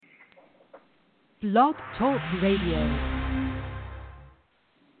Blog Talk Radio.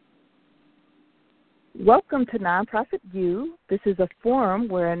 Welcome to Nonprofit U. This is a forum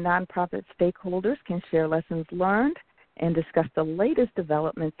where nonprofit stakeholders can share lessons learned and discuss the latest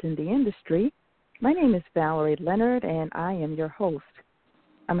developments in the industry. My name is Valerie Leonard, and I am your host.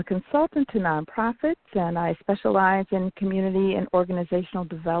 I'm a consultant to nonprofits, and I specialize in community and organizational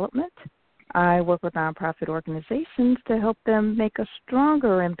development. I work with nonprofit organizations to help them make a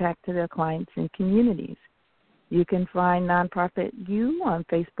stronger impact to their clients and communities. You can find Nonprofit U on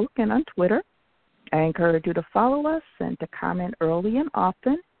Facebook and on Twitter. I encourage you to follow us and to comment early and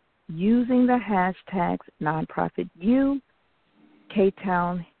often using the hashtags NonprofitU,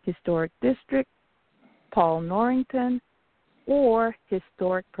 K-Town Historic District, Paul Norrington, or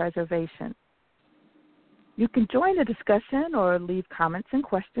Historic Preservation. You can join the discussion or leave comments and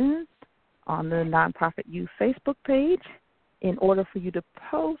questions on the Nonprofit U Facebook page. In order for you to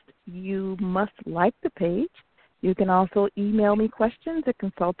post, you must like the page. You can also email me questions at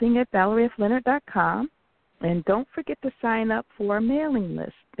consulting@valeriefleonard.com. And don't forget to sign up for our mailing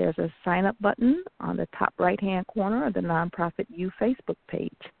list. There's a sign-up button on the top right-hand corner of the Nonprofit U Facebook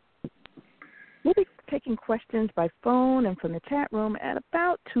page. We'll be taking questions by phone and from the chat room at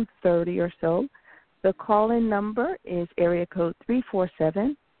about 2:30 or so. The call-in number is area code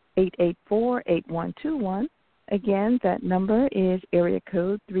 347-884-8121. Again, that number is area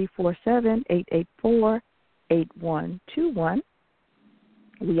code 347-884-8121.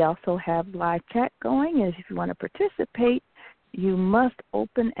 We also have live chat going, and if you want to participate, you must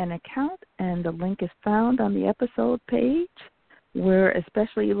open an account, and the link is found on the episode page. We're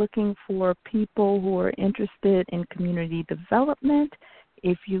especially looking for people who are interested in community development.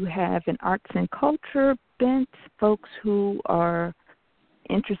 If you have an arts and culture bent, folks who are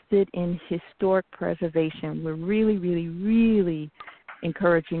interested in historic preservation, we're really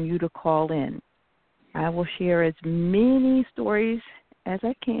encouraging you to call in. I will share as many stories as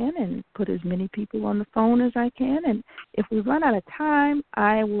I can and put as many people on the phone as I can. And if we run out of time,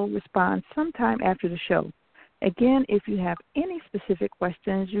 I will respond sometime after the show. Again, if you have any specific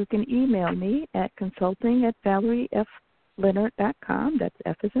questions, you can email me at consulting@valeriefleonard.com. That's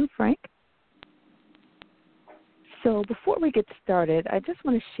F as in Frank. So before we get started, I just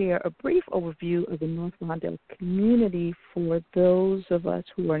want to share a brief overview of the North Lawndale community for those of us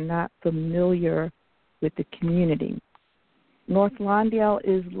who are not familiar with the community. North Lawndale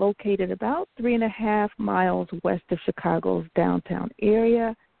is located about 3.5 miles west of Chicago's downtown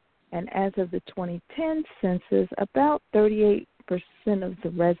area, and as of the 2010 census, about 38% of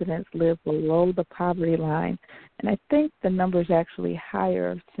the residents live below the poverty line, and I think the number is actually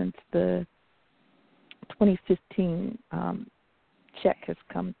higher since the 2015 check has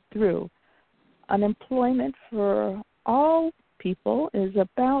come through. Unemployment for all people is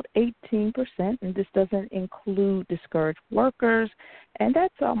about 18%, and this doesn't include discouraged workers, and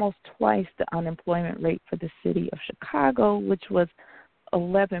that's almost twice the unemployment rate for the city of Chicago, which was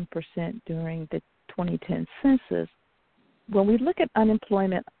 11% during the 2010 census. When we look at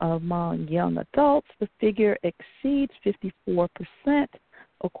unemployment among young adults, the figure exceeds 54%,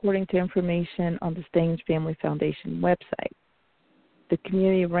 according to information on the Staines Family Foundation website. The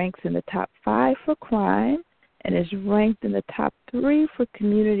community ranks in the top 5 for crime and is ranked in the top 3 for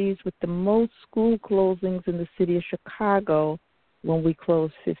communities with the most school closings in the city of Chicago when we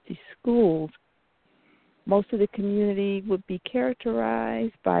closed 50 schools. Most of the community would be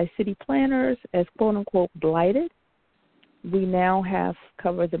characterized by city planners as quote-unquote blighted. We now have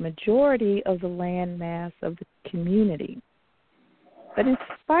covered the majority of the land mass of the community. But in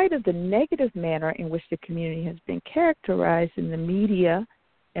spite of the negative manner in which the community has been characterized in the media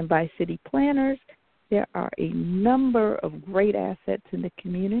and by city planners, there are a number of great assets in the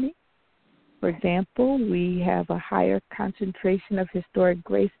community. For example, we have a higher concentration of historic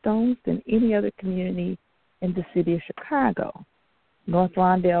gravestones than any other community in the city of Chicago. North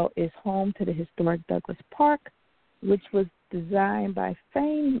Lawndale is home to the historic Douglas Park, which was designed by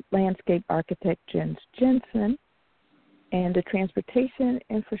famed landscape architect Jens Jensen, and the transportation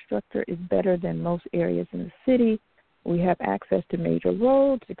infrastructure is better than most areas in the city. We have access to major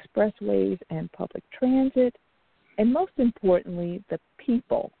roads, expressways, and public transit. And most importantly, the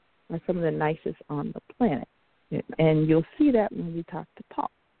people are some of the nicest on the planet. And you'll see that when we talk to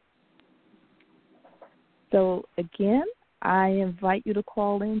Paul. So, again, I invite you to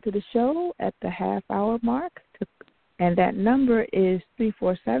call into the show at the half-hour mark, and that number is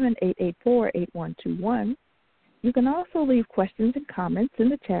 347-884-8121. You can also leave questions and comments in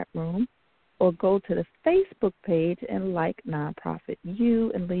the chat room or go to the Facebook page and like Nonprofit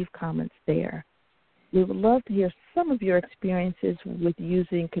U and leave comments there. We would love to hear some of your experiences with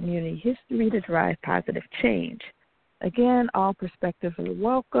using community history to drive positive change. Again, all perspectives are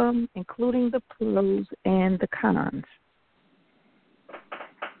welcome, including the pros and the cons.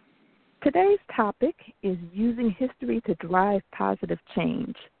 Today's topic is using history to drive positive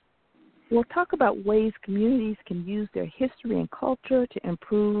change. We'll talk about ways communities can use their history and culture to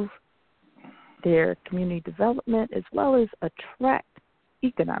improve their community development as well as attract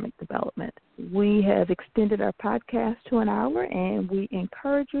economic development. We have extended our podcast to an hour, and we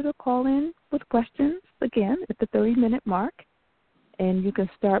encourage you to call in with questions, again, at the 30-minute mark. And you can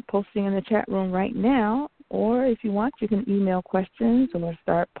start posting in the chat room right now, or if you want, you can email questions or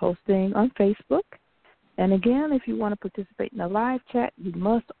start posting on Facebook. And again, if you want to participate in the live chat, you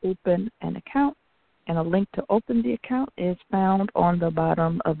must open an account, and a link to open the account is found on the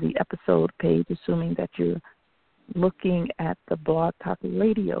bottom of the episode page, assuming that you're looking at the Blog Talk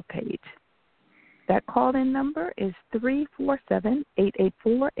Radio page. That call-in number is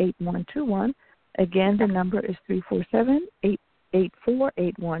 347-884-8121. Again, the number is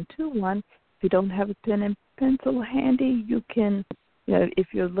 347-884-8121. If you don't have a pen and pencil handy, you can,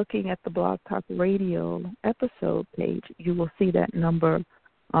 if you're looking at the Blog Talk Radio episode page, you will see that number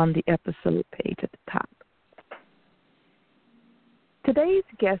on the episode page at the top. Today's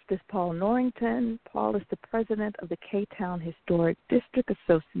guest is Paul Norrington. Paul is the president of the K-Town Historic District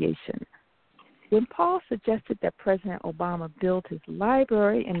Association. When Paul suggested that President Obama build his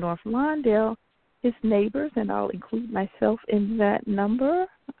library in North Lawndale, his neighbors, and I'll include myself in that number,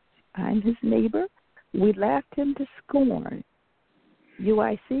 I'm his neighbor, we laughed him to scorn.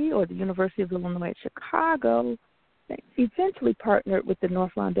 UIC, or the University of Illinois at Chicago, eventually partnered with the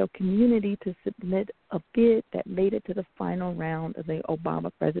North Lawndale community to submit a bid that made it to the final round of the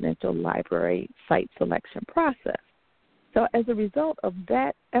Obama Presidential Library site selection process. So as a result of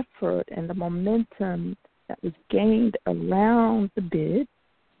that effort and the momentum that was gained around the bid,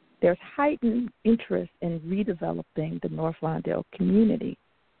 there's heightened interest in redeveloping the North Lawndale community.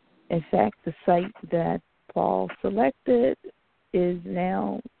 In fact, the site that Paul selected is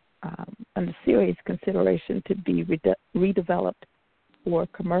now under serious consideration to be redeveloped for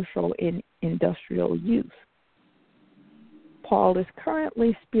commercial and industrial use. Paul is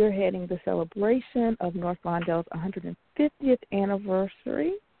currently spearheading the celebration of North Lawndale's 150th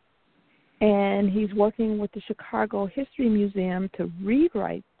anniversary, and he's working with the Chicago History Museum to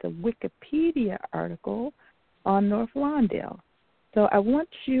rewrite the Wikipedia article on North Lawndale. So I want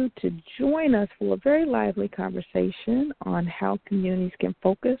you to join us for a very lively conversation on how communities can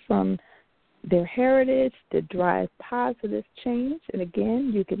focus on their heritage to drive positive change. And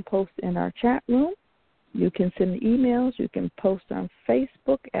again, you can post in our chat room. You can send emails. You can post on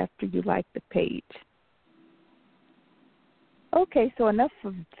Facebook after you like the page. Okay, so enough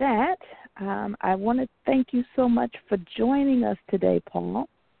of that. I want to thank you so much for joining us today, Paul.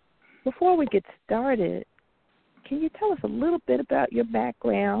 Before we get started, can you tell us a little bit about your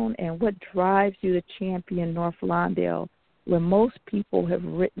background and what drives you to champion North Lawndale, where most people have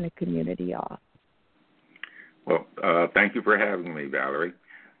written the community off? Well, thank you for having me, Valerie.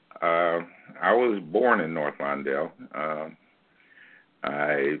 I was born in North Lawndale.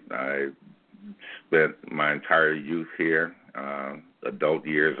 I spent my entire youth here. Adult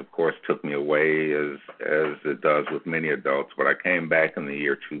years, of course, took me away as it does with many adults, but I came back in the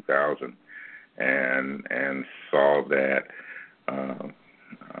year 2000 and saw that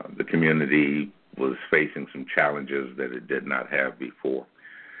the community was facing some challenges that it did not have before.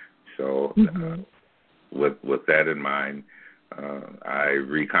 So with that in mind, I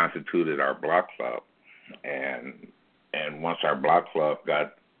reconstituted our block club, and once our block club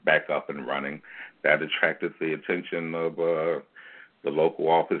got back up and running, that attracted the attention of the local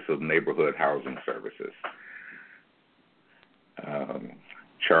Office of Neighborhood Housing Services.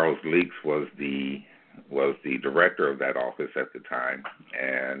 Charles Leaks was the director of that office at the time,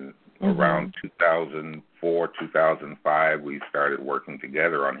 and around 2004, 2005, we started working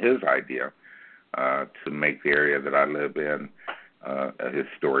together on his idea to make the area that I live in a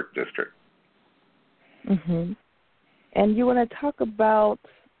historic district. And you want to talk about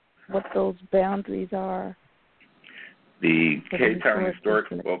what those boundaries are? The K-Town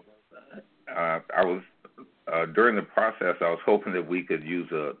Historic, well, I was, during the process, I was hoping that we could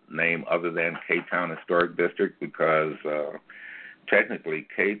use a name other than K-Town Historic District because technically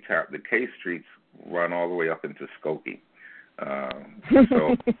the K streets run all the way up into Skokie.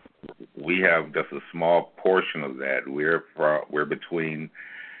 So we have just a small portion of that. We're between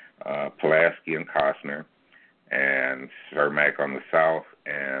Pulaski and Costner, and Cermak on the south,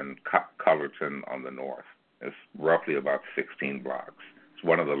 and Cullerton on the north. It's roughly about 16 blocks. It's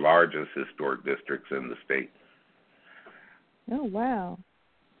one of the largest historic districts in the state. Oh, wow.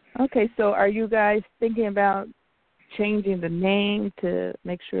 Okay, so are you guys thinking about changing the name to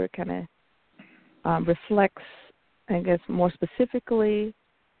make sure it kind of reflects, I guess, more specifically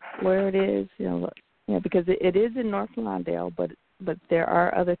where it is? Because it is in North Lawndale, but there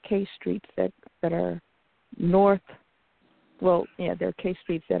are other K streets that are north. Well, yeah, there are K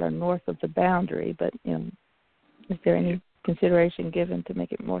streets that are north of the boundary, but is there any consideration given to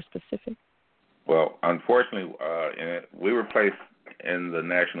make it more specific? Well, unfortunately, we were placed in the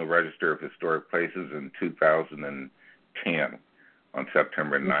National Register of Historic Places in 2010 on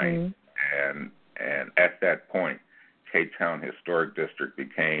September 9th, and at that point, K-Town Historic District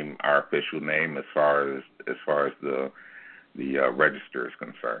became our official name as far as the register is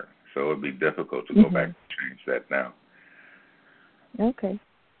concerned. So it would be difficult to go back and change that now. Okay.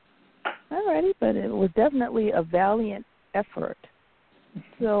 All righty, but it was definitely a valiant effort.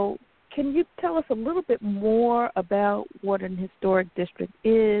 So can you tell us a little bit more about what an historic district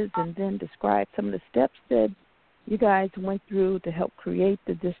is, and then describe some of the steps that you guys went through to help create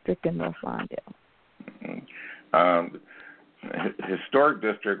the district in North Lawndale? Historic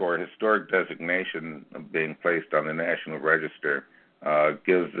district or historic designation being placed on the National Register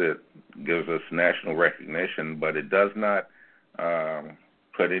gives us national recognition, but it does not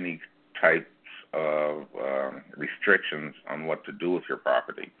put any types of restrictions on what to do with your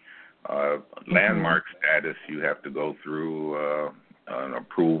property. Landmark status, you have to go through an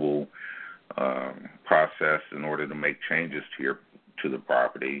approval process in order to make changes to the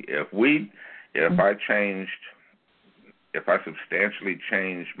property. If I substantially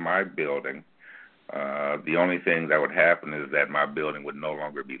changed my building, the only thing that would happen is that my building would no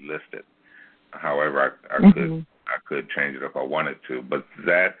longer be listed. However, I could change it if I wanted to, but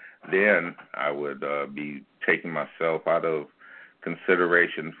then I would be taking myself out of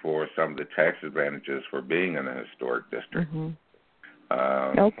consideration for some of the tax advantages for being in a historic district.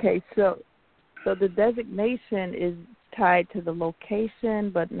 Okay, so the designation is tied to the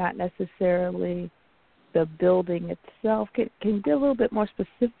location, but not necessarily the building itself. Can you be a little bit more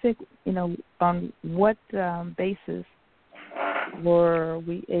specific, on what basis were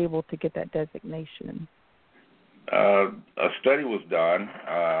we able to get that designation? A study was done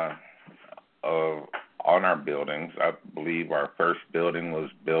on our buildings. I believe our first building was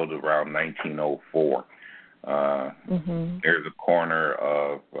built around 1904. There's a corner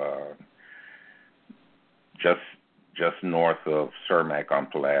of just north of Cermak on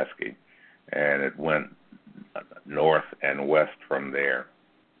Pulaski, and it went north and west from there.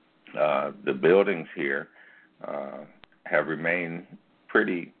 The buildings here have remained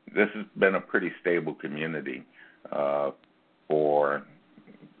pretty. This has been a pretty stable community for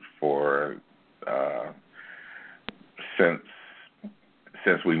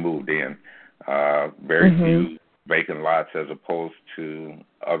since we moved in. Very few vacant lots as opposed to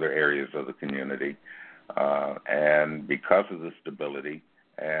other areas of the community, and because of the stability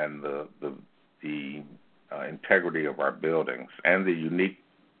and the integrity of our buildings and the unique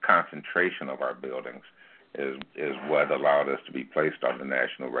concentration of our buildings is what allowed us to be placed on the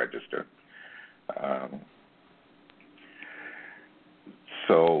National Register.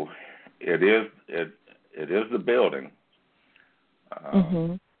 So it is the building,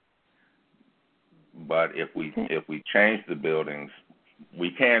 but if we change the buildings,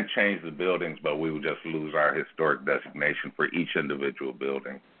 we can change the buildings, but we would just lose our historic designation for each individual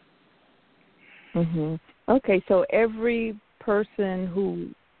building. Okay, so every person who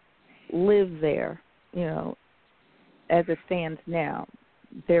lives there, as it stands now,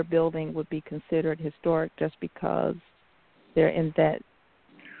 their building would be considered historic just because they're in that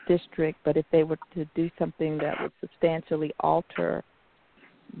district. But if they were to do something that would substantially alter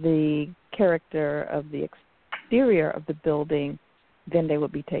the character of the exterior of the building, then they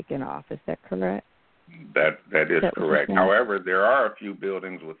would be taken off. Is that correct? That is correct. However, there are a few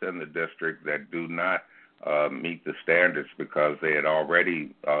buildings within the district that do not meet the standards because they had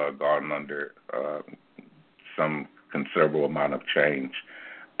already gone under some considerable amount of change.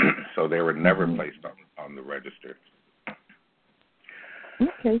 So they were never placed on the register.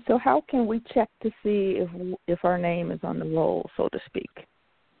 Okay, so how can we check to see if our name is on the roll, so to speak?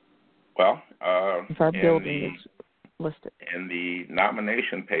 Well, if our building is listed in the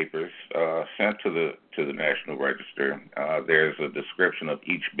nomination papers sent to the National Register, there's a description of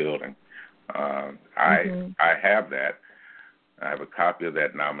each building. I have that. I have a copy of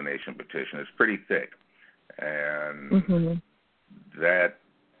that nomination petition. It's pretty thick, and that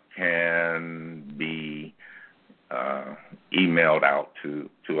can be emailed out to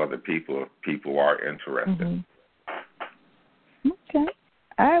other people if people are interested. Okay.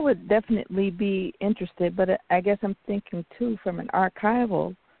 I would definitely be interested, but I guess I'm thinking too from an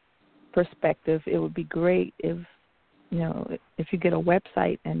archival perspective, it would be great if if you get a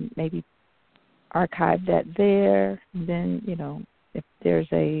website and maybe archive that there. Then if there's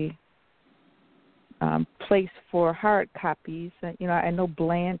a place for hard copies, I know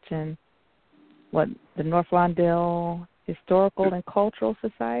Blanche and the North Lawndale Historical and Cultural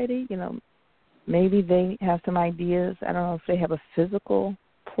Society. Maybe they have some ideas. I don't know if they have a physical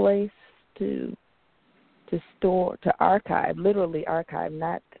place to store, to archive, literally archive,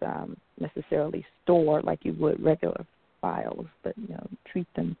 not necessarily store like you would regular files, but treat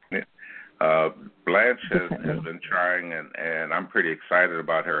them. Yeah. Blanche has been trying, and I'm pretty excited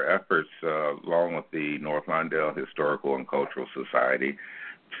about her efforts, along with the North Lawndale Historical and Cultural Society,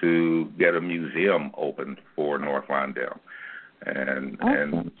 to get a museum opened for North Lawndale, and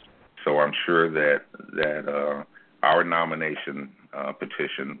awesome. and so I'm sure that our nomination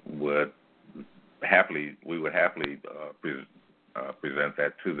petition would happily present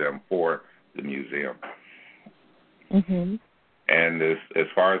that to them for the museum. Mm-hmm. And as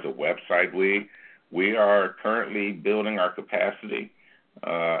far as a website, we are currently building our capacity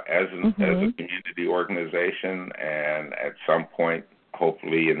as a community organization, and at some point,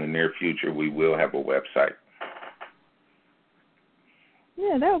 hopefully in the near future, we will have a website.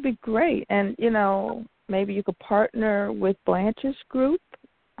 Yeah, that would be great. And, maybe you could partner with Blanche's group.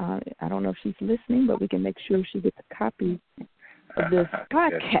 I don't know if she's listening, but we can make sure she gets a copy of this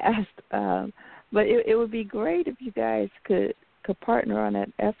podcast. But it would be great if you guys could partner on that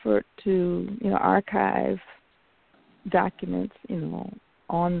effort to, archive documents,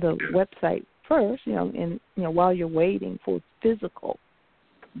 on the website first, and, while you're waiting for physical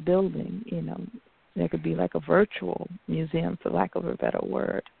building, there could be like a virtual museum, for lack of a better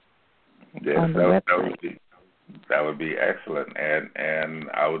word. Yes, on the website. That would be excellent. And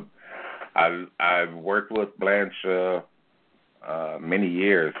I've worked with Blanche many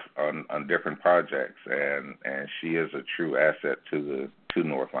years on different projects, and she is a true asset to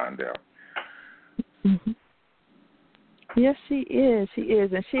North Lawndale. Mm-hmm. Yes, she is.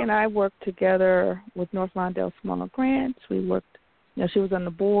 And she and I worked together with North Lawndale Small Grants. We worked, she was on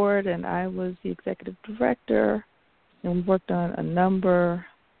the board and I was the executive director, and we worked on a number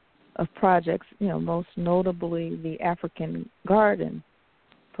of projects, most notably the African Garden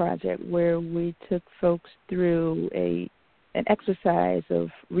project, where we took folks through an exercise of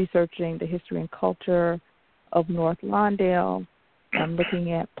researching the history and culture of North Lawndale,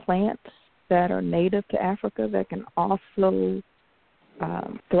 looking at plants that are native to Africa that can also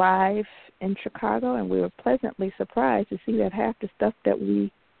thrive in Chicago. And we were pleasantly surprised to see that half the stuff that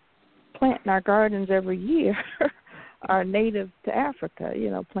we plant in our gardens every year are native to Africa.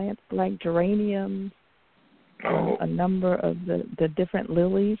 Plants like geraniums, a number of the different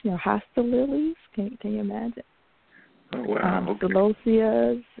lilies, hosta lilies. Can you imagine? Oh, wow.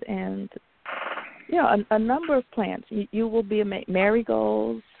 Celotheas and a number of plants. You will be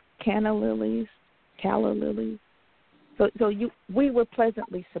marigolds, canna lilies, calla lilies. We were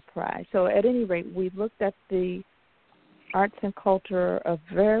pleasantly surprised. So at any rate, we looked at the arts and culture of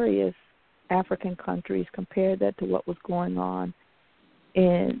various African countries, compared that to what was going on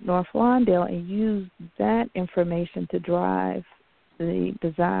in North Lawndale, and used that information to drive the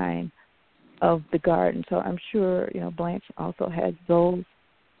design of the garden. So I'm sure, Blanche also has those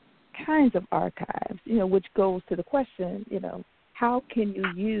kinds of archives, which goes to the question, how can you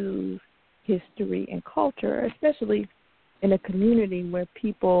use history and culture, especially in a community where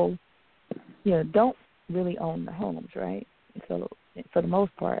people, don't really own the homes, right? So for the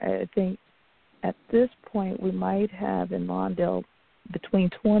most part, I think at this point we might have in Lawndale between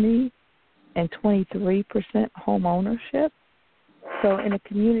 20 and 23% home ownership. So in a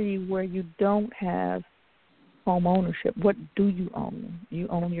community where you don't have home ownership, what do you own? You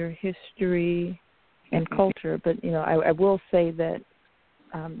own your history and culture. But, I will say that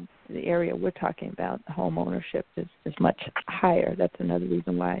the area we're talking about, home ownership, is much higher. That's another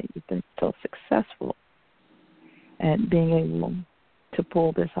reason why you've been so successful at being able to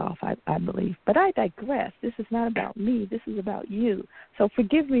pull this off, I believe. But I digress. This is not about me. This is about you. So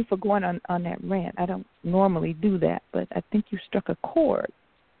forgive me for going on that rant. I don't normally do that, but I think you struck a chord.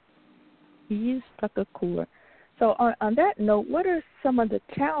 You struck a chord. So on that note, what are some of the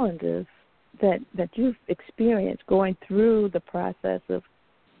challenges that you've experienced going through the process of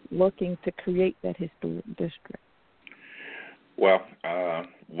looking to create that historic district? Well,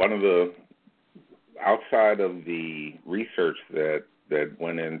 one of the, outside of the research that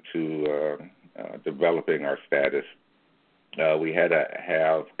went into developing our status, we had to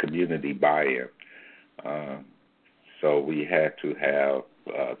have community buy-in. So we had to have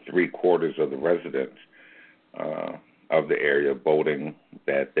 3/4 of the residents of the area voting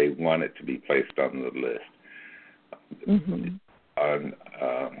that they wanted to be placed on the list. Mhm.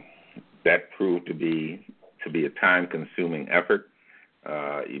 That proved to be a time-consuming effort.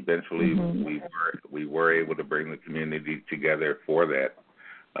 Eventually, we were able to bring the community together for that.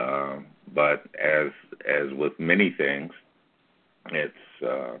 But as with many things, it's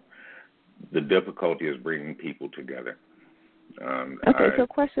the difficulty is bringing people together. Okay, so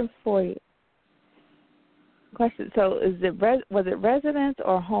question for you. Question. So, was it residents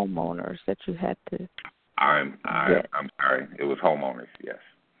or homeowners that you had to? I'm sorry. It was homeowners. Yes.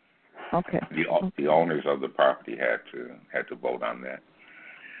 Okay. The owners of the property had to vote on that.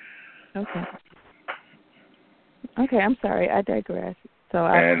 Okay. Okay. I'm sorry. I digress. So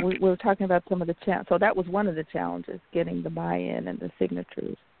we were talking about some of the So that was one of the challenges, getting the buy-in and the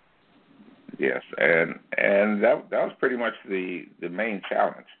signatures. Yes, and that was pretty much the main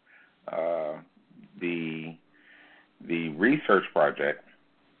challenge. The research project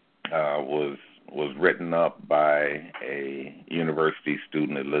was written up by a university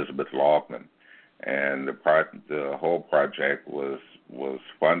student, Elizabeth Logman, and the whole project was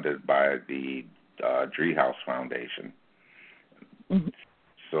funded by the Driehaus Foundation. Mm-hmm.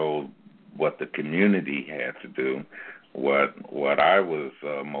 So what the community had to do, what I was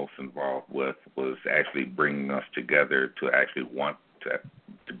most involved with, was actually bringing us together to actually want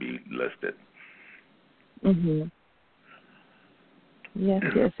to be listed. Mhm. Yes.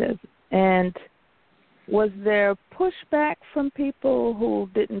 And was there pushback from people who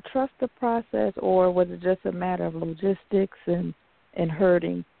didn't trust the process, or was it just a matter of logistics and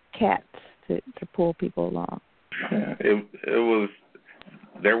herding cats to pull people along? It was.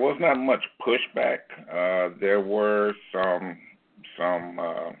 There was not much pushback. There were some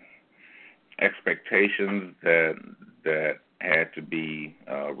expectations that had to be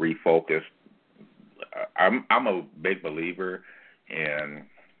refocused. I'm a big believer in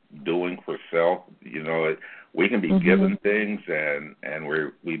doing for self. You know, we can be given things, and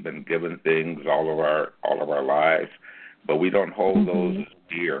we've been given things all of our lives, but we don't hold those as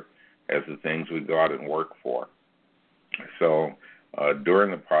dear as the things we go out and work for. So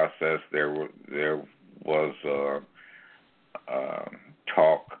during the process, there was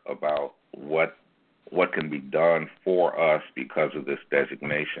talk about what can be done for us because of this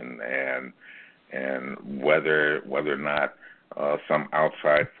designation, and whether or not some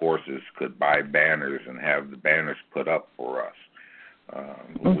outside forces could buy banners and have the banners put up for us.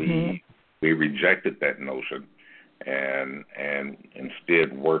 We rejected that notion, and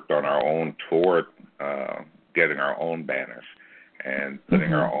instead worked on our own toward getting our own banners and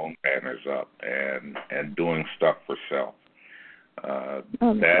putting our own banners up and doing stuff for self.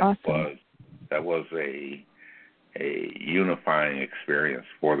 That was a unifying experience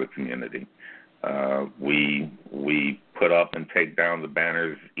for the community. We put up and take down the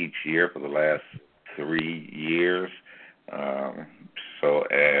banners each year for the last 3 years.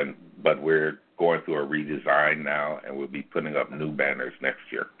 But we're going through a redesign now, and we'll be putting up new banners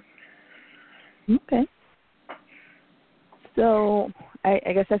next year. Okay. So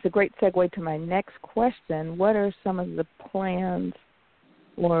I guess that's a great segue to my next question. What are some of the plans,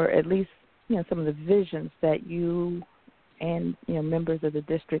 or at least some of the visions that you and members of the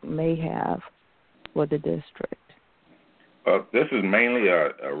district may have for the district? This is mainly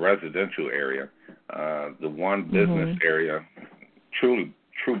a residential area. The one business area, true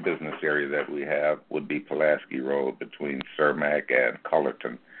business area that we have would be Pulaski Road between Cermak and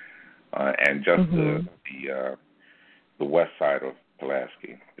Cullerton, and just the west side of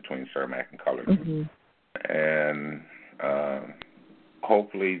Pulaski between Cermak and Cullerton. And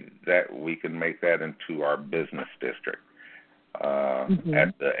hopefully that we can make that into our business district.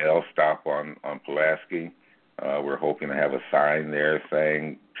 At the L stop on Pulaski, we're hoping to have a sign there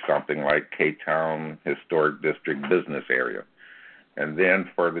saying something like K-Town Historic District Business Area. And then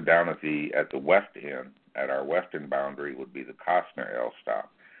further down at the west end, at our western boundary, would be the Costner L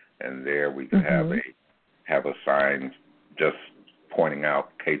stop, and there we could have a sign just pointing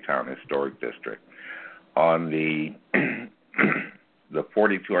out K-Town Historic District. On the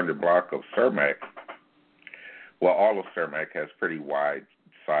 4200 block of Cermak, well, all of Cermak has pretty wide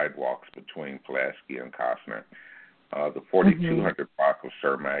sidewalks between Pulaski and Costner. The 4200 block of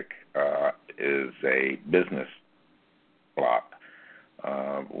Cermak is a business block.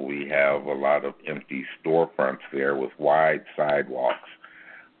 We have a lot of empty storefronts there with wide sidewalks.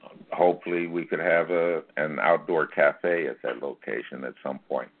 Hopefully we could have an outdoor cafe at that location at some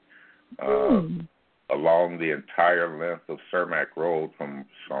point. Along the entire length of Cermak Road from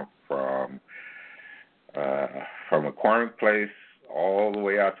McCormick Place all the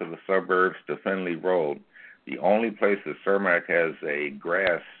way out to the suburbs to Finley Road. The only place that Cermak has a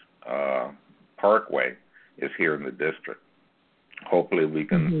grass parkway is here in the district. Hopefully we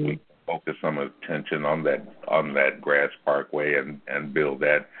can focus some attention on that grass parkway and build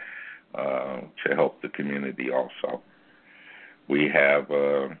that to help the community also. We have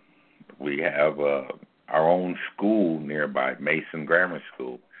our own school nearby, Mason Grammar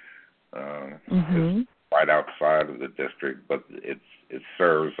School. It's right outside of the district, but it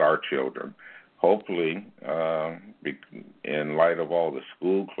serves our children. Hopefully, in light of all the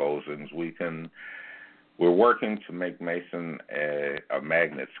school closings, we're working to make Mason a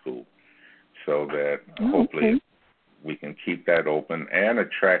magnet school, so that hopefully we can keep that open and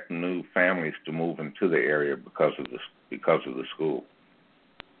attract new families to move into the area because of the school.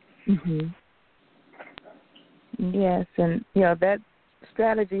 Yes, and that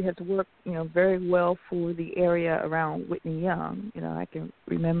strategy has worked very well for the area around Whitney Young. I can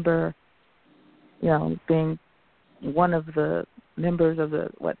remember being one of the members of the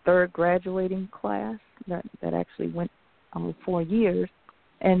third graduating class that actually went 4 years.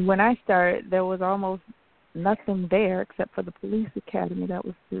 And when I started, there was almost nothing there except for the police academy. That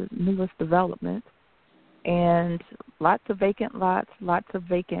was the newest development. And lots of vacant lots, lots of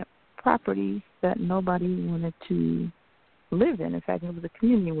vacant properties that nobody wanted to live in. In fact, it was a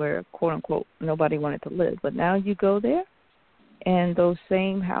community where, quote unquote, nobody wanted to live. But now you go there, and those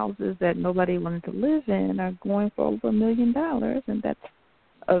same houses that nobody wanted to live in are going for over $1 million, and that's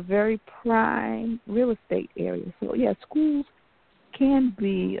a very prime real estate area. So, schools can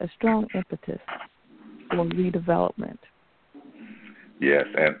be a strong impetus for redevelopment. Yes,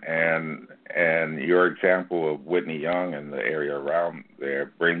 and your example of Whitney Young and the area around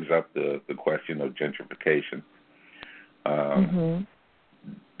there brings up the question of gentrification.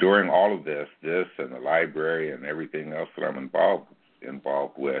 During all of this and the library and everything else that I'm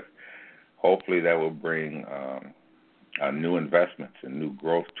involved with, hopefully that will bring new investments and new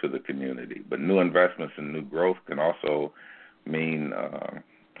growth to the community. But new investments and new growth can also mean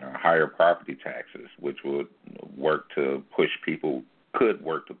higher property taxes, which could work to push people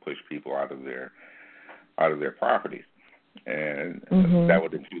out of their properties, and that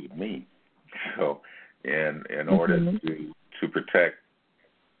would include me. So, in order to protect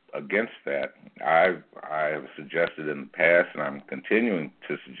against that, I have suggested in the past, and I'm continuing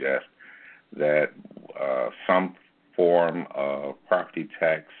to suggest that some form of property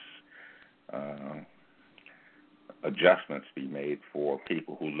tax adjustments be made for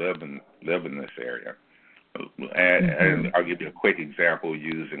people who live in this area. And I'll give you a quick example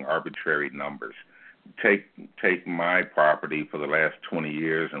using arbitrary numbers. Take my property for the last 20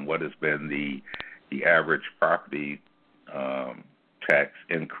 years and what has been the average property tax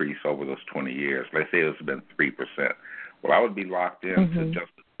increase over those 20 years. Let's say it's been 3%. Well, I would be locked in to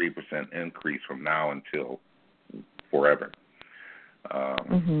just a 3% increase from now until forever.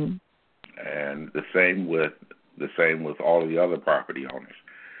 And the same with all of the other property owners.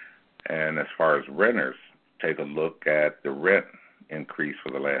 And as far as renters, take a look at the rent increase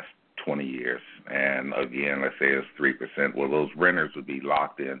for the last 20 years. And again, let's say it's 3%. Well, those renters would be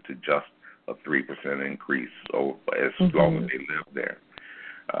locked into just a 3% increase as long as they live there.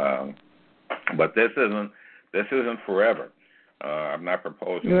 But this isn't forever. I'm not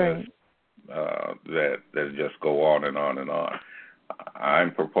proposing this that just go on and on and on.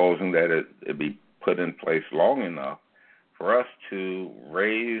 I'm proposing that it be put in place long enough for us to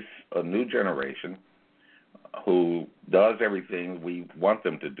raise a new generation who does everything we want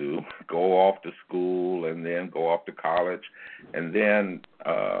them to do, go off to school and then go off to college, and then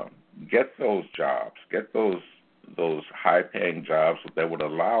get those jobs, get those high-paying jobs that would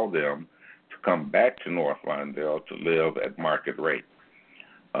allow them to come back to North Lawndale to live at market rate.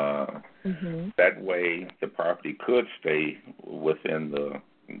 That way, the property could stay within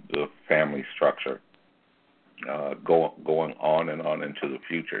the family structure, going on and on into the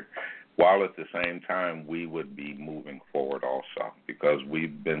future, while at the same time we would be moving forward also, because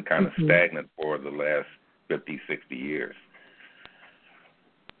we've been kind of stagnant for the last 50, 60 years.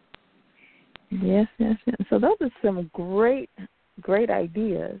 Yes. So those are some great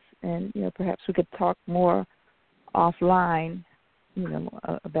ideas, and perhaps we could talk more offline,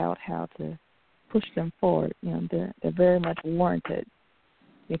 about how to push them forward. They're very much warranted,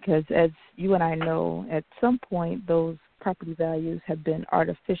 because as you and I know, at some point those property values have been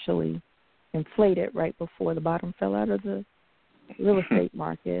artificially inflated right before the bottom fell out of the real estate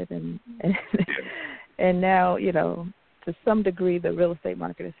market, and now to some degree the real estate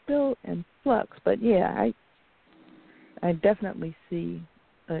market is still in flux. But I definitely see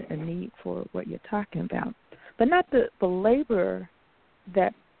a need for what you're talking about. But not to belabor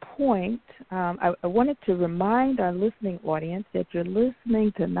that point, I wanted to remind our listening audience that you're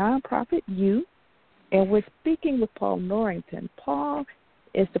listening to Nonprofit You, and we're speaking with Paul Norrington. Paul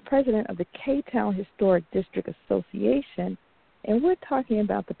is the president of the K-Town Historic District Association, and we're talking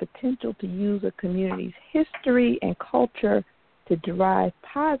about the potential to use a community's history and culture to drive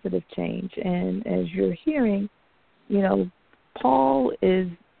positive change. And as you're hearing, Paul is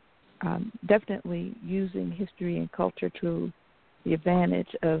definitely using history and culture to the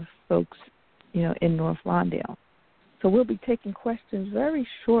advantage of folks, in North Lawndale. So we'll be taking questions very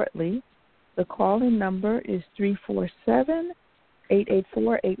shortly. The call-in number is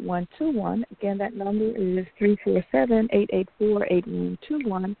 347-884-8121. Again, that number is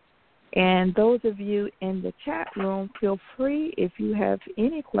 347-884-8121. And those of you in the chat room, feel free, if you have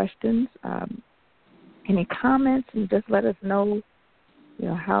any questions, any comments, and just let us know,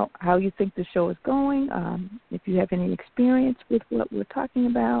 how you think the show is going. If you have any experience with what we're talking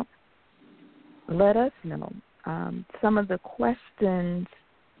about, let us know. Some of the questions,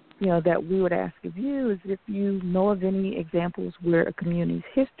 that we would ask of you is if you know of any examples where a community's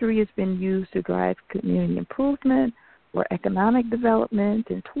history has been used to drive community improvement or economic development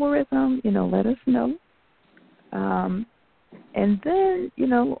and tourism, let us know. And then,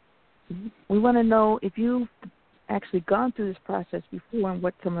 we want to know if you've actually gone through this process before and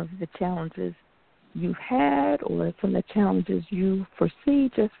what some of the challenges you've had or some of the challenges you foresee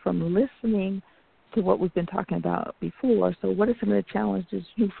just from listening to what we've been talking about before. So what are some of the challenges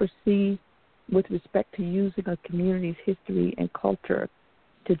you foresee with respect to using a community's history and culture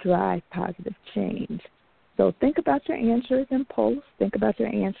to drive positive change? So think about your answers and post. Think about your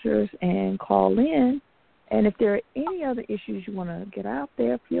answers and call in. And if there are any other issues you want to get out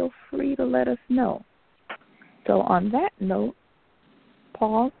there, feel free to let us know. So on that note,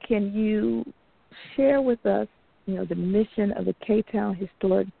 Paul, can you share with us, the mission of the K-Town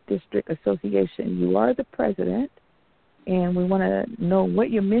Historic District Association? You are the president, and we want to know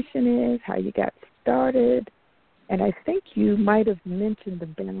what your mission is, how you got started, and I think you might have mentioned the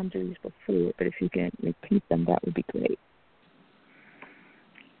boundaries before, but if you can repeat them, that would be great.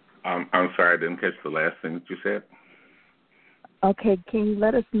 I'm sorry, I didn't catch the last thing that you said. Okay, can you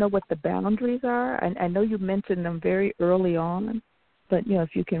let us know what the boundaries are? I know you mentioned them very early on, but,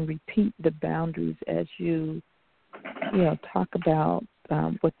 if you can repeat the boundaries as you, talk about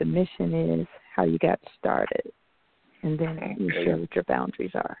what the mission is, how you got started, and then you share what your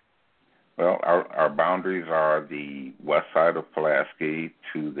boundaries are. Well, our boundaries are the west side of Pulaski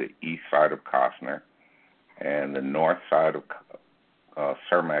to the east side of Costner and the north side of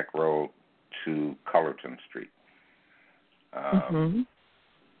Cermak Road to Cullerton Street.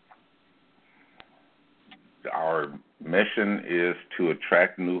 Our mission is to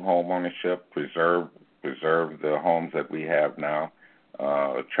attract new home ownership, preserve the homes that we have now,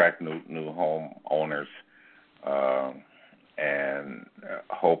 attract new home owners, and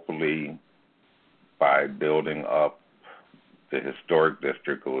hopefully by building up the historic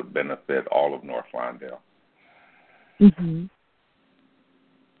district, it would benefit all of North Lawndale.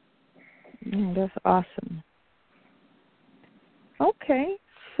 That's awesome. Okay,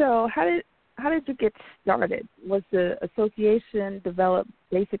 so how did you get started? Was the association developed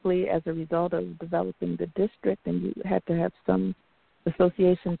basically as a result of developing the district, and you had to have some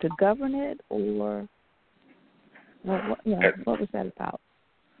association to govern it, or what was that about?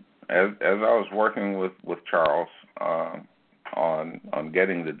 As I was working with Charles on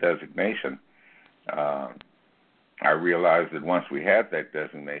getting the designation, I realized that once we had that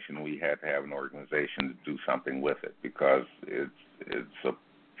designation, we had to have an organization to do something with it, because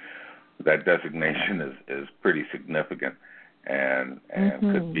that designation is pretty significant and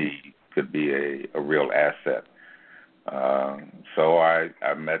could be a real asset. So I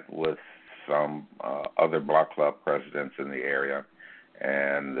met with some other block club presidents in the area,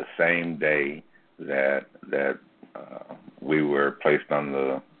 and the same day that we were placed on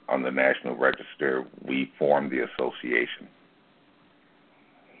the National Register, we formed the association.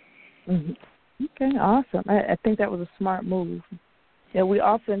 Okay, awesome. I think that was a smart move. We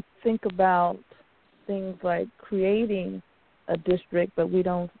often think about things like creating a district, but we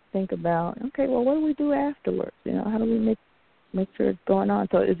don't think about, okay, well, what do we do afterwards? How do we make sure it's going on?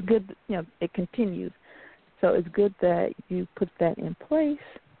 So it's good, it continues. So it's good that you put that in place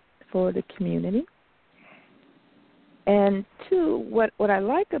for the community. And two, what I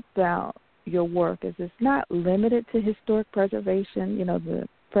like about your work is it's not limited to historic preservation. The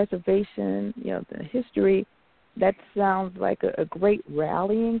preservation, the history, that sounds like a great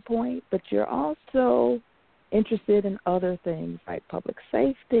rallying point, but you're also interested in other things like public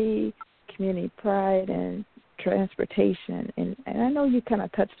safety, community pride, and transportation, and I know you kind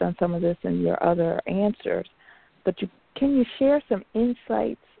of touched on some of this in your other answers, but can you share some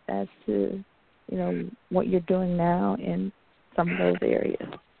insights as to, you know, what you're doing now in some of those areas?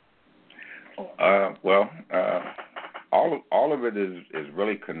 All of it is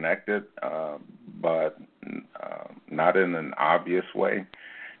really connected, but not in an obvious way.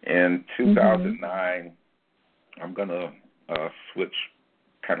 In 2009, I'm going to switch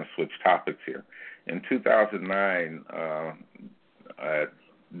topics here. In 2009,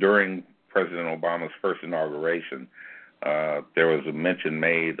 during President Obama's first inauguration, there was a mention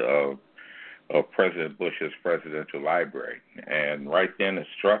made of President Bush's presidential library, and right then it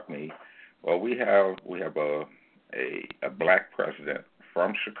struck me. Well, we have a black president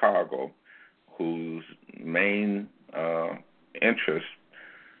from Chicago whose main interest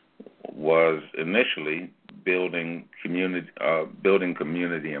was initially building community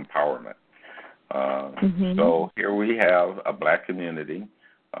empowerment. So here we have a black community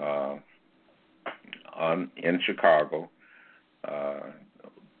in Chicago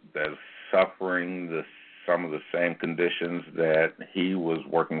that's suffering some of the same conditions that he was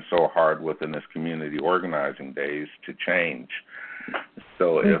working so hard with in his community organizing days to change.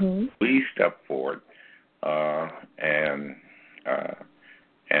 So if we step forward and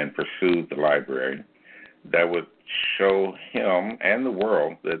pursue the library, that would show him and the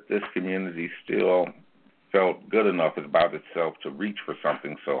world that this community still felt good enough about itself to reach for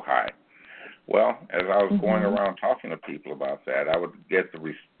something so high. Well, as I was going around talking to people about that, I would get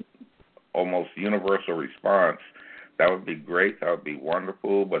the almost universal response, that would be great, that would be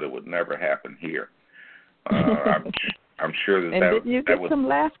wonderful, but it would never happen here. I'm sure that and did you get some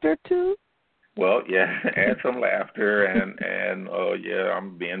laughter too? Well, yeah, and some laughter, and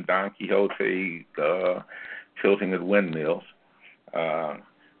I'm being Don Quixote, tilting at windmills.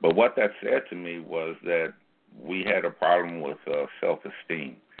 But what that said to me was that we had a problem with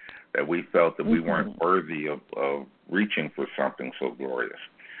self-esteem, that we felt that we weren't worthy of reaching for something so glorious.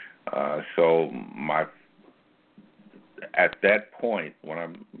 So at that point, when I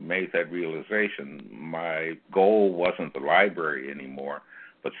made that realization, my goal wasn't the library anymore,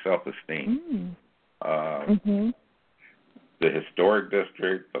 but self-esteem. The historic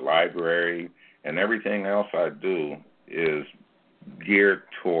district, the library, and everything else I do is geared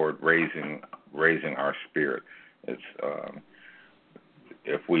toward raising our spirit. It's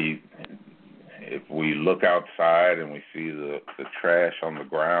if we look outside and we see the trash on the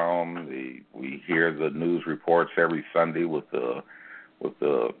ground, we hear the news reports every Sunday with the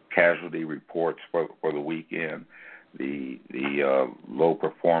casualty reports for the weekend, the low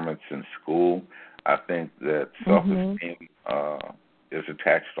performance in school. I think that self-esteem is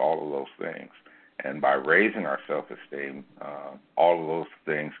attached to all of those things. And by raising our self-esteem, all of those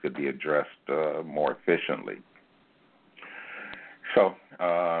things could be addressed more efficiently. So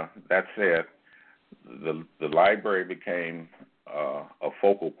that said, the library became a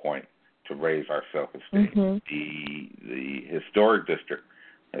focal point to raise our self-esteem. The historic district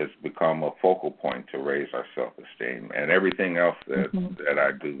has become a focal point to raise our self-esteem, and everything else that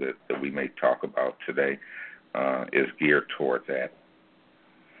I do that we may talk about today is geared toward that.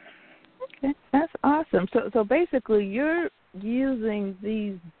 Okay, that's awesome. So basically, you're using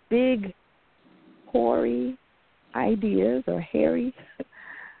these big, hoary ideas or hairy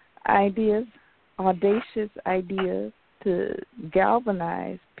ideas, audacious ideas to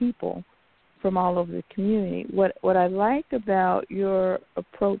galvanize people from all over the community. What I like about your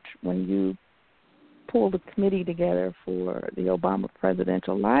approach when you pulled a committee together for the Obama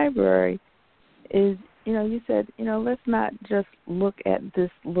Presidential Library is, you said, let's not just look at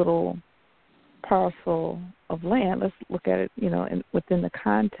this little parcel of land. Let's look at it, within the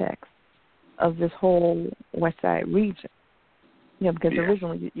context of this whole West Side region. Because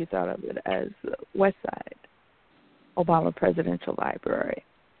originally you thought of it as West Side Obama Presidential Library.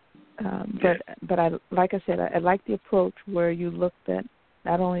 But I like the approach where you looked at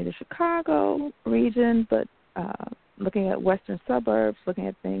not only the Chicago region, but looking at western suburbs, looking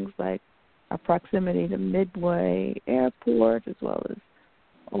at things like our proximity to Midway Airport as well as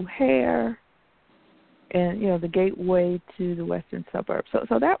O'Hare, and the gateway to the western suburbs.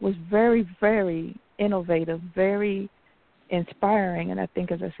 So that was very, very innovative, very inspiring, and I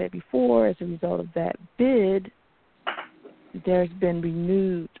think, as I said before, as a result of that bid, there's been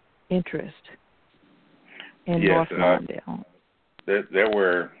renewed interest in North Lawndale. There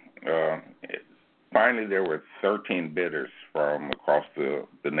were finally 13 bidders from across the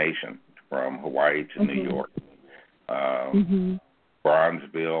nation, from Hawaii to New York.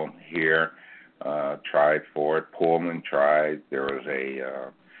 Bronzeville here tried for it. Pullman tried. There was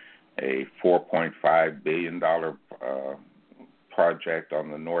a $4.5 billion project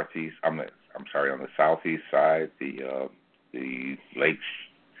on the northeast. On the southeast side, the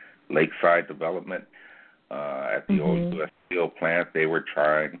lakeside development at the old U.S. Steel plant. They were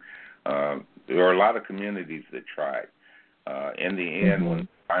trying. There were a lot of communities that tried. In the end, when the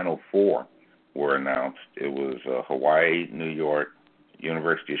Final Four were announced, it was Hawaii, New York,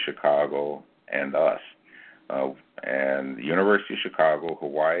 University of Chicago, and us. And the University of Chicago,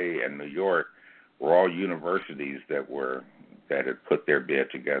 Hawaii, and New York were all universities that had put their bid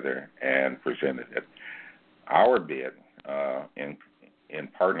together and presented it. Our bid, in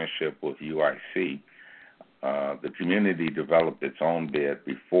partnership with UIC, the community developed its own bid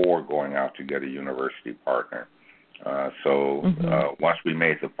before going out to get a university partner. Once we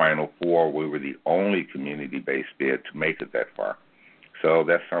made the Final Four, we were the only community-based bid to make it that far. So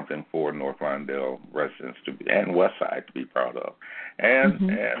that's something for North Lawndale residents and West Side to be proud of, and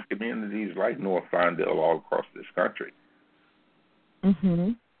communities like North Lawndale all across this country.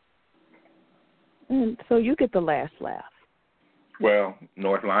 And so you get the last laugh. Well,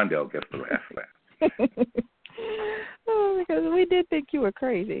 North Lawndale gets the last laugh. Because we did think you were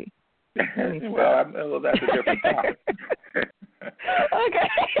crazy. Well, that's a different topic. Okay.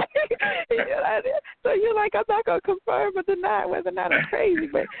 So you're like, I'm not going to confirm or deny whether or not I'm crazy,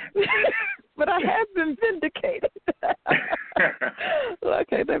 but I have been vindicated.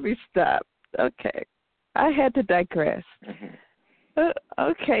 Okay, let me stop. Okay. I had to digress.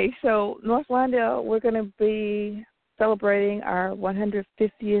 Okay, so North Lawndale, we're going to be celebrating our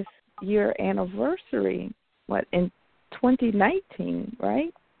 150th year anniversary, in 2019,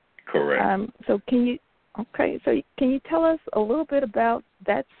 right? Correct. So can you tell us a little bit about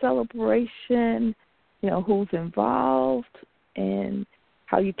that celebration, who's involved and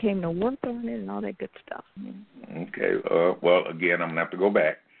how you came to work on it and all that good stuff? Okay. Well, again, I'm going to have to go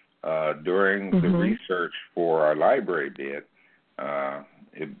back. During the research for our library bid,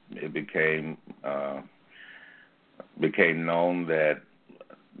 it became known that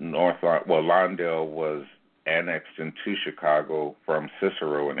Lawndale was annexed into Chicago from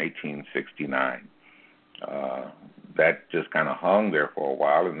Cicero in 1869. That just kind of hung there for a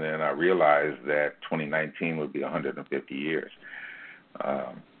while, and then I realized that 2019 would be 150 years.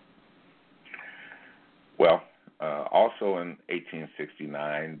 Also in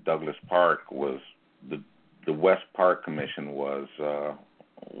 1869, Douglas Park was the West Park Commission was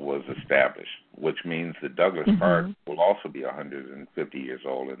established, which means that Douglas Park will also be 150 years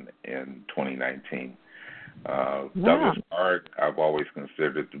old in 2019. Douglas Park, I've always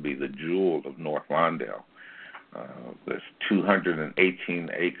considered to be the jewel of North Lawndale. There's 218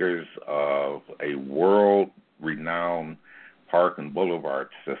 acres of a world-renowned park and boulevard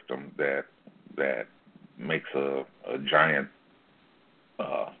system that makes a giant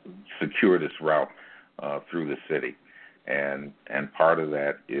circuitous route through the city, and part of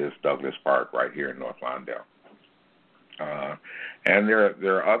that is Douglas Park right here in North Lawndale. And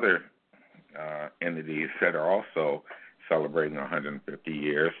there are other entities that are also celebrating 150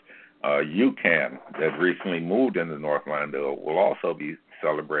 years. UCAN, that recently moved into North Lawndale, will also be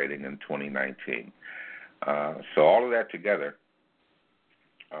celebrating in 2019. So all of that together,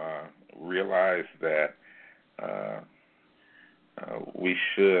 realize that we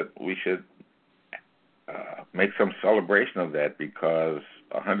should make some celebration of that, because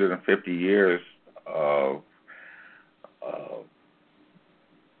 150 years of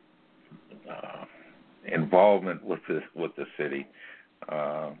involvement with the city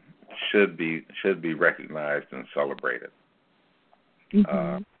should be recognized and celebrated.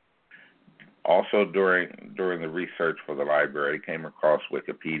 Also, during the research for the library, I came across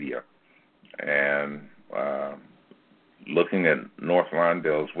Wikipedia, and looking at North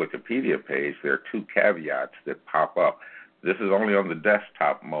Lawndale's Wikipedia page, there are two caveats that pop up. This is only on the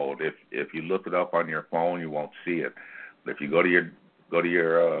desktop mode. If you look it up on your phone, you won't see it. But if you go to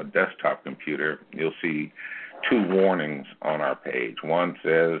your desktop computer, you'll see two warnings on our page. One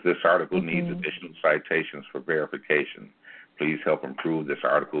says, this article needs additional citations for verification. Please help improve this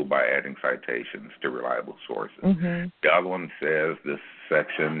article by adding citations to reliable sources. The other one says, this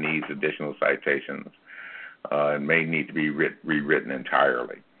section needs additional citations and may need to be rewritten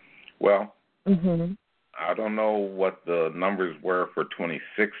entirely. Well, I don't know what the numbers were for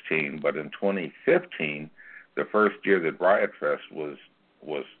 2016, but in 2015, the first year that Riot Fest was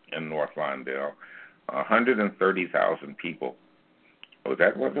in North Lawndale, 130,000 people. Was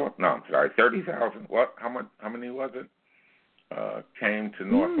that what? No, I'm sorry, 30,000. What? How many was it? Came to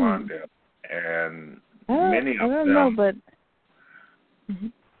North Lawndale, and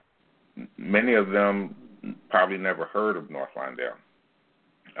many of them probably never heard of North Lawndale.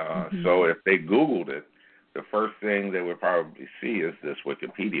 So if they Googled it, the first thing they would probably see is this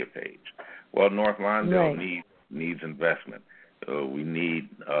Wikipedia page. Well, North Lawndale needs investment. We need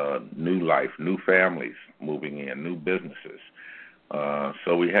new life, new families moving in, new businesses.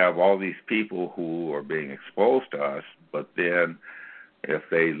 So we have all these people who are being exposed to us, but then if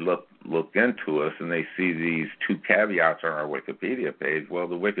they look into us and they see these two caveats on our Wikipedia page, well,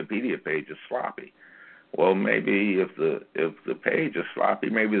 the Wikipedia page is sloppy. Well, maybe if the page is sloppy,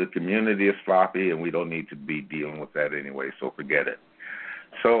 maybe the community is sloppy, and we don't need to be dealing with that anyway, so forget it.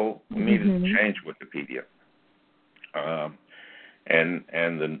 So we needed to change Wikipedia.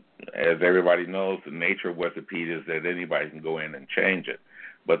 As everybody knows, the nature of Wikipedia is that anybody can go in and change it.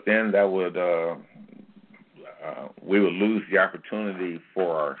 But then that would we would lose the opportunity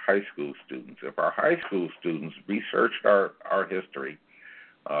for our high school students. If our high school students researched our history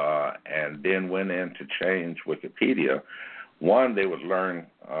and then went in to change Wikipedia, one, they would learn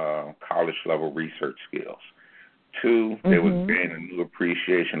college-level research skills. Two, they would gain a new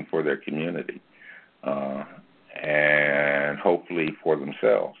appreciation for their community and hopefully for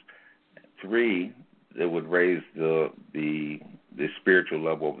themselves. Three, they would raise the spiritual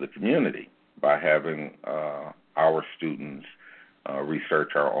level of the community by having our students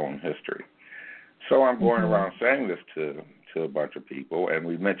research our own history. So I'm going around saying this to a bunch of people, and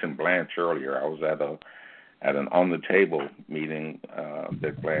we mentioned Blanche earlier. I was at an on the table meeting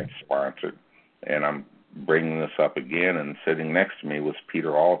that Blanche sponsored, and I'm bringing this up again. And sitting next to me was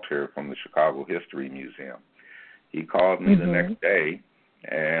Peter Alter from the Chicago History Museum. He called me the next day,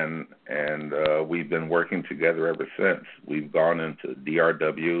 and we've been working together ever since. We've gone into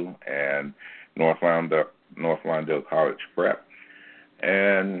DRW and North Lawndale College Prep,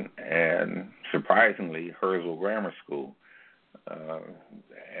 and surprisingly, Herzl Grammar School.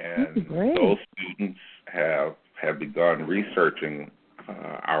 And those students have begun researching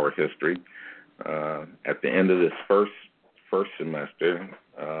our history. At the end of this first semester,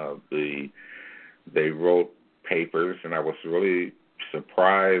 they wrote papers, and I was really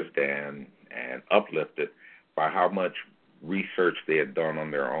surprised and uplifted by how much research they had done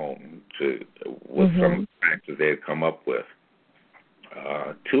on their own with some of the facts that they had come up with.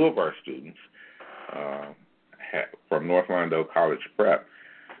 Two of our students from North Lawndale College Prep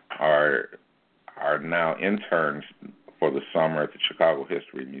are now interns for the summer at the Chicago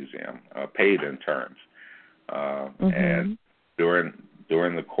History Museum, paid interns. And during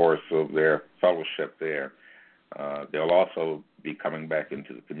the course of their fellowship there, they'll also be coming back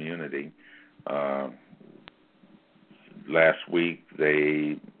into the community. Last week,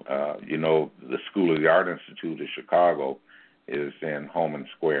 the School of the Art Institute of Chicago is in Holman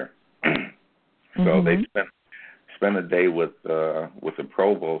Square. So they spent a day with the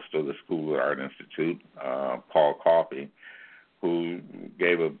provost of the School of the Art Institute, Paul Coffey, who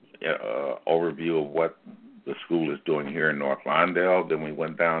gave a overview of what the school is doing here in North Lawndale. Then we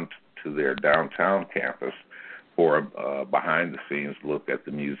went down to their downtown campus for a behind-the-scenes look at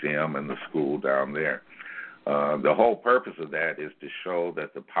the museum and the school down there. The whole purpose of that is to show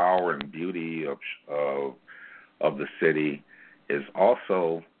that the power and beauty of the city is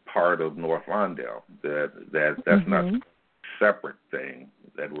also part of North Lawndale. That's not a separate thing.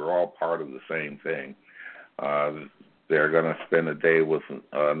 That we're all part of the same thing. They're going to spend a day with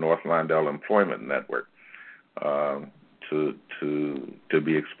North Lawndale Employment Network to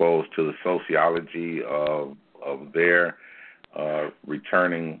be exposed to the sociology of their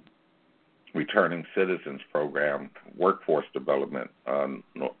returning citizens program, workforce development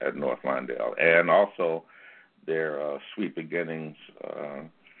at North Lawndale, and also their Sweet Beginnings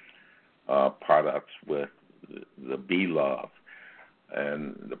products with the Bee Love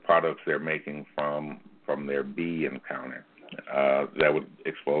and the products they're making from their bee encounter that would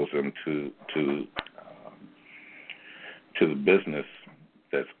expose them to the business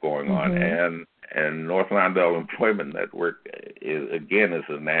that's going on. And North Lawndale Employment Network is a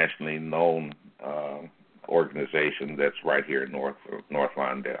nationally known organization that's right here in North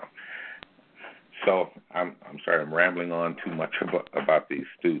Lawndale. So I'm sorry, I'm rambling on too much about these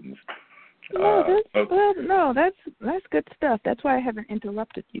students. That's good stuff. That's why I haven't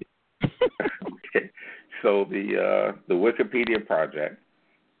interrupted you. Okay. So the Wikipedia project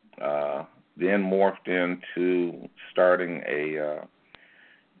then morphed into starting a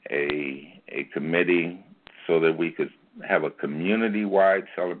committee so that we could have a community-wide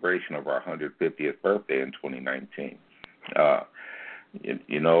celebration of our 150th birthday in 2019.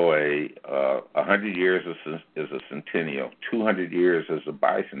 100 years is a centennial. 200 years is a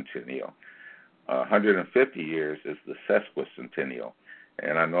bicentennial. 150 years is the sesquicentennial.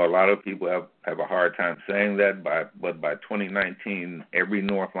 And I know a lot of people have a hard time saying that, but by 2019, every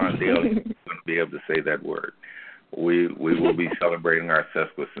North Lawndale is going to be able to say that word. We will be celebrating our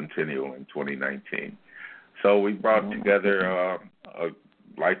sesquicentennial in 2019. So we brought together,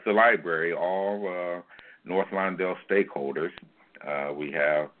 like the library, all North Lawndale stakeholders. We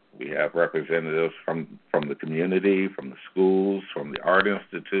have representatives from the community, from the schools, from the Art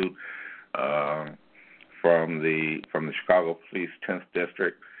Institute, from the Chicago Police 10th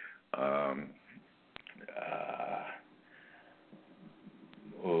District,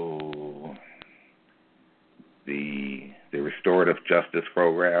 the Restorative Justice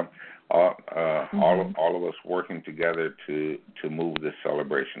Program. All of us working together to move this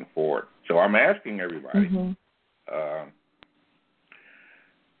celebration forward. So I'm asking everybody,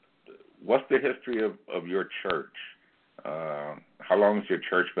 what's the history of your church? How long has your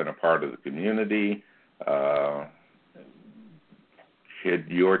church been a part of the community? Should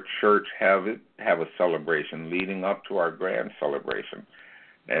your church have a celebration leading up to our grand celebration?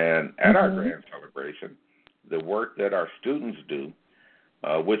 And at our grand celebration, the work that our students do,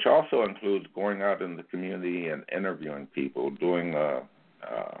 which also includes going out in the community and interviewing people, doing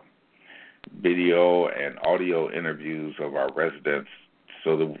video and audio interviews of our residents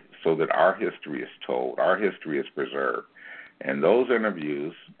so that our history is told, our history is preserved. And those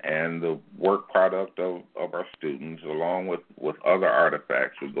interviews and the work product of our students, along with other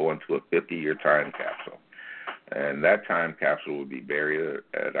artifacts, would go into a 50-year time capsule. And that time capsule would be buried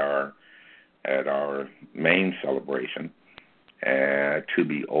at our main celebration, and to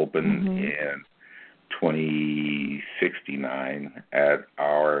be opened in 2069 at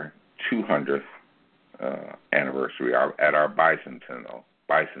our 200th anniversary, at our bicentennial.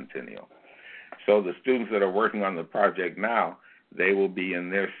 So the students that are working on the project now, they will be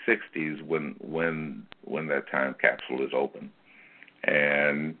in their 60s when that time capsule is open.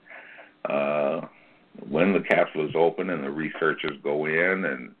 And when the capsule is open and the researchers go in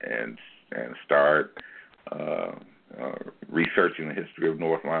and start researching the history of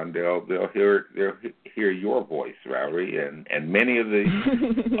North Lawndale, they'll hear your voice, Valerie, and many of the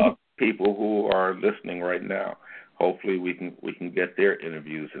people who are listening right now. Hopefully we can get their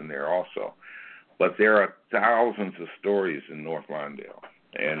interviews in there also. But there are thousands of stories in North Lawndale,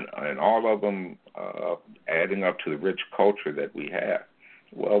 and all of them adding up to the rich culture that we have.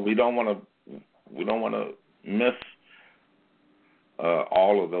 Well, we don't want to miss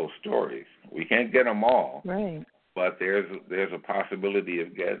all of those stories. We can't get them all, right? But there's a possibility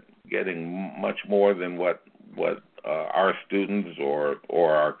of getting much more than what our students or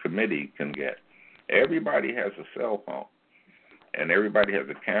our committee can get. Everybody has a cell phone, and everybody has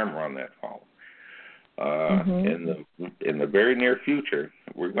a camera on that phone. In the very near future,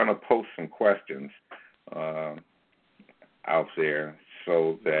 we're going to post some questions out there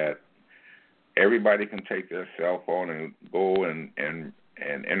so that everybody can take their cell phone and go and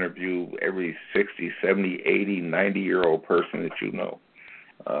interview every 60, 70, 80, 90-year-old person that you know.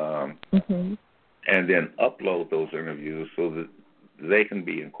 And then upload those interviews so that they can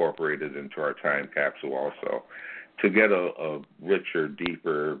be incorporated into our time capsule also, to get a richer,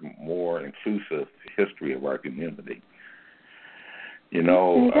 deeper, more inclusive history of our community. You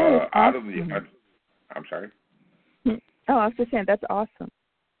know, out of the... I'm sorry? Oh, I was just saying, that's awesome.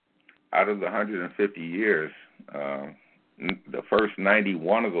 Out of the 150 years, the first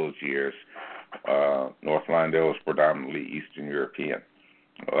 91 of those years, North Lawndale was predominantly Eastern European.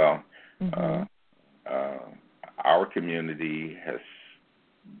 Well, our community has,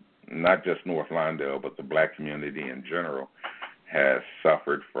 not just North Lawndale, but the black community in general, has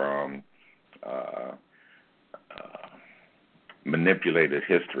suffered from manipulated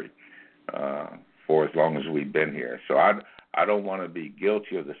history for as long as we've been here. So I don't want to be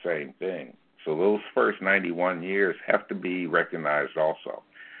guilty of the same thing. So those first 91 years have to be recognized also.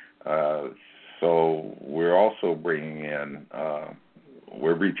 So we're also bringing in,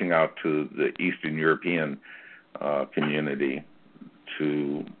 we're reaching out to the Eastern European community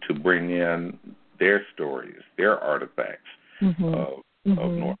to bring in their stories, their artifacts of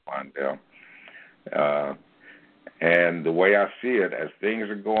North Lawndale. And the way I see it, as things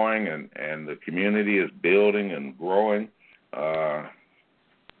are going and the community is building and growing,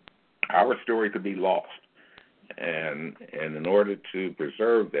 our story could be lost. And in order to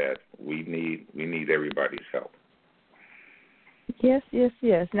preserve that, we need everybody's help. Yes.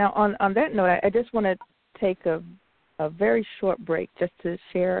 Now, on that note, I just want to take a very short break just to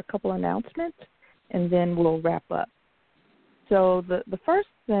share a couple announcements, and then we'll wrap up. So the first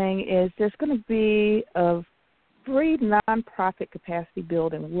thing is there's going to be a free nonprofit capacity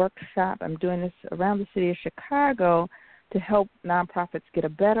building workshop. I'm doing this around the city of Chicago to help nonprofits get a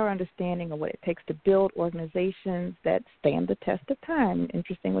better understanding of what it takes to build organizations that stand the test of time.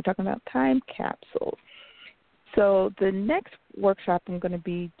 Interesting, we're talking about time capsules. So the next workshop I'm going to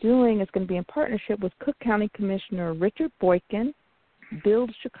be doing is going to be in partnership with Cook County Commissioner Richard Boykin,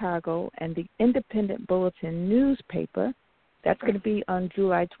 Build Chicago, and the Independent Bulletin newspaper. That's going to be on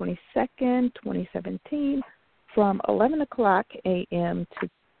July 22nd, 2017, from 11 o'clock a.m. to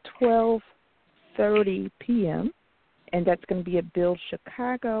 12:30 p.m., and that's going to be at Build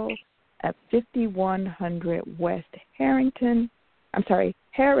Chicago at 5100 West Harrison,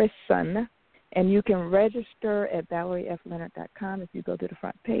 and you can register at ValerieFLeonard.com. If you go to the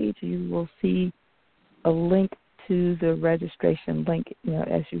front page, you will see a link to the registration link,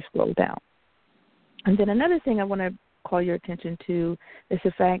 as you scroll down. And then another thing I want to call your attention to is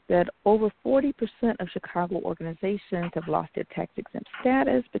the fact that over 40% of Chicago organizations have lost their tax-exempt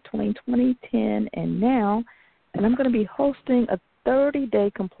status between 2010 and now, and I'm going to be hosting a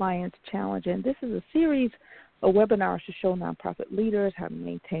 30-day compliance challenge, and this is a series of webinars to show nonprofit leaders how to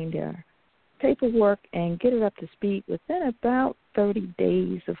maintain their paperwork and get it up to speed within about 30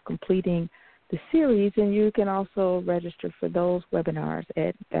 days of completing the series, and you can also register for those webinars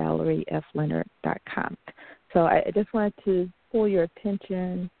at ValerieFLeonard.com. So I just wanted to pull your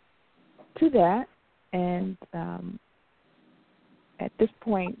attention to that, and at this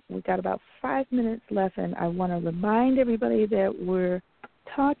point, we've got about 5 minutes left, and I want to remind everybody that we're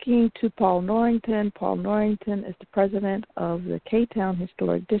talking to Paul Norrington. Paul Norrington is the president of the K-Town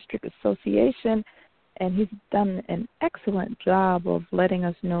Historic District Association, and he's done an excellent job of letting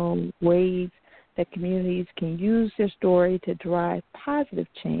us know ways that communities can use their story to drive positive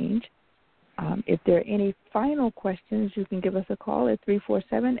change. If there are any final questions, you can give us a call at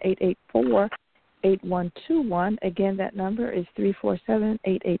 347-884-8121. Again, that number is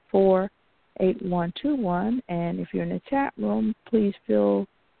 347-884-8121. And if you're in the chat room, please feel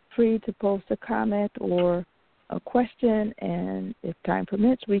free to post a comment or a question, and if time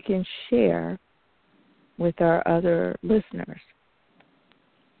permits, we can share with our other listeners.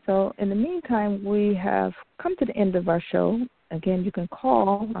 So in the meantime, we have come to the end of our show. Again, you can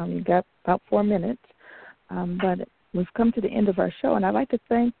call. You've got about 4 minutes, but we've come to the end of our show, and I'd like to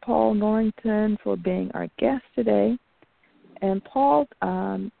thank Paul Norrington for being our guest today. And Paul,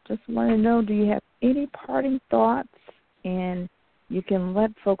 just want to know, do you have any parting thoughts? And you can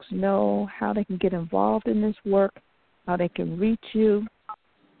let folks know how they can get involved in this work, how they can reach you.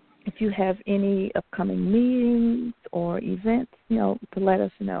 If you have any upcoming meetings or events, to let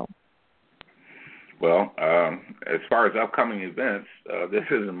us know. Well, as far as upcoming events, this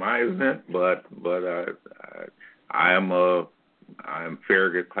isn't my event, but I am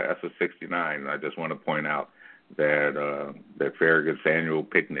Farragut class of '69. I just want to point out that Farragut's annual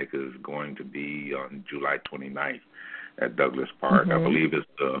picnic is going to be on July 29th at Douglas Park. I believe it's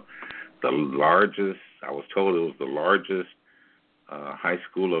the largest. I was told it was the largest high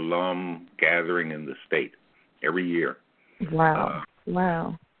school alum gathering in the state every year. Wow.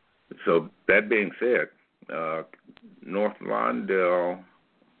 Wow. So that being said, North Lawndale,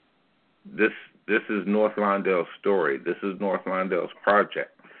 this is North Lawndale's story. This is North Lawndale's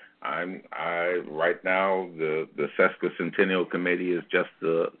project. Right now the Sesquicentennial Committee is just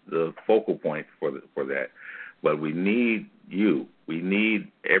the focal point for that. But we need you. We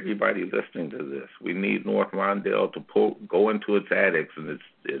need everybody listening to this. We need North Lawndale to go into its attics and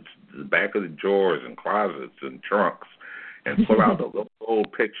its the back of the drawers and closets and trunks and pull out those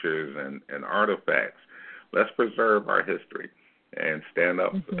old pictures and artifacts. Let's preserve our history and stand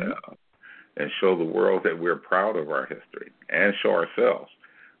up and show the world that we're proud of our history and show ourselves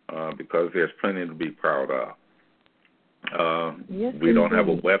because there's plenty to be proud of. Yes, we don't have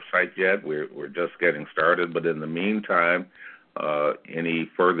a website yet. We're just getting started. But in the meantime, any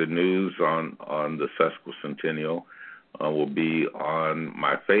further news on the Sesquicentennial will be on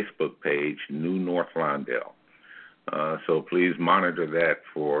my Facebook page, New North Lawndale. So please monitor that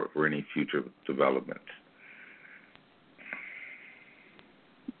for any future developments.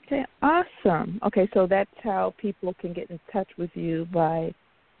 Okay, awesome. Okay, so that's how people can get in touch with you, by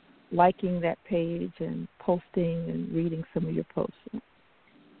liking that page and posting and reading some of your posts.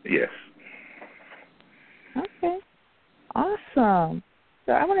 Yes. Okay, awesome.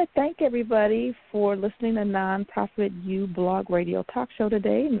 So I want to thank everybody for listening to Nonprofit U Blog Radio Talk Show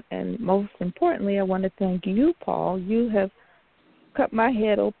today, and most importantly, I want to thank you, Paul. You have cut my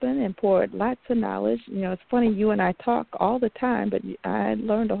head open and poured lots of knowledge. It's funny, you and I talk all the time, but I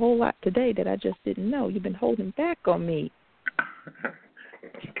learned a whole lot today that I just didn't know. You've been holding back on me.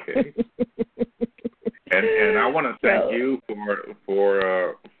 Okay. and I want to thank you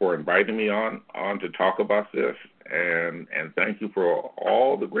for inviting me on to talk about this. and thank you for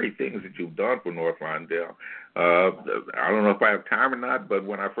all the great things that you've done for North Lawndale. I don't know if I have time or not, but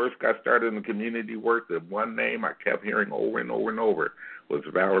when I first got started in the community work, the one name I kept hearing over and over and over was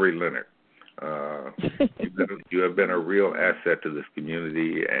Valerie Leonard. You have been a real asset to this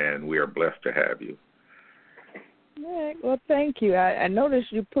community, and we are blessed to have you. Right. Well, thank you. I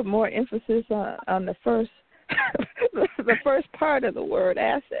noticed you put more emphasis on the first the first part of the word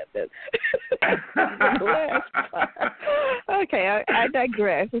asset than the last part. Okay, I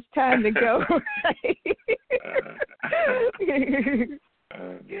digress. It's time to go.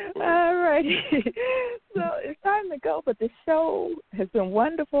 All right. So it's time to go, but the show has been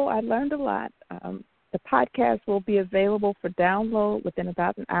wonderful. I learned a lot. The podcast will be available for download within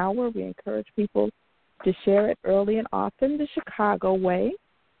about an hour. We encourage people to share it early and often the Chicago way.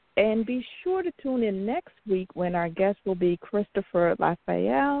 And be sure to tune in next week when our guests will be Christopher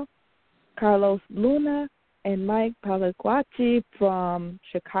Raphael, Carlos Luna, and Mike Palaguachi from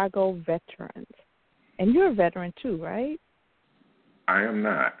Chicago Veterans. And you're a veteran too, right? I am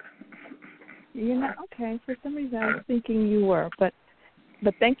not. You're not? Okay. For some reason I was thinking you were. But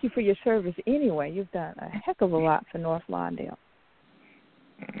thank you for your service anyway. You've done a heck of a lot for North Lawndale.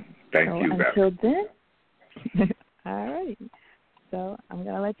 Thank you, until then, all right. So I'm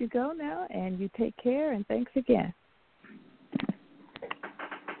going to let you go now, and you take care, and thanks again.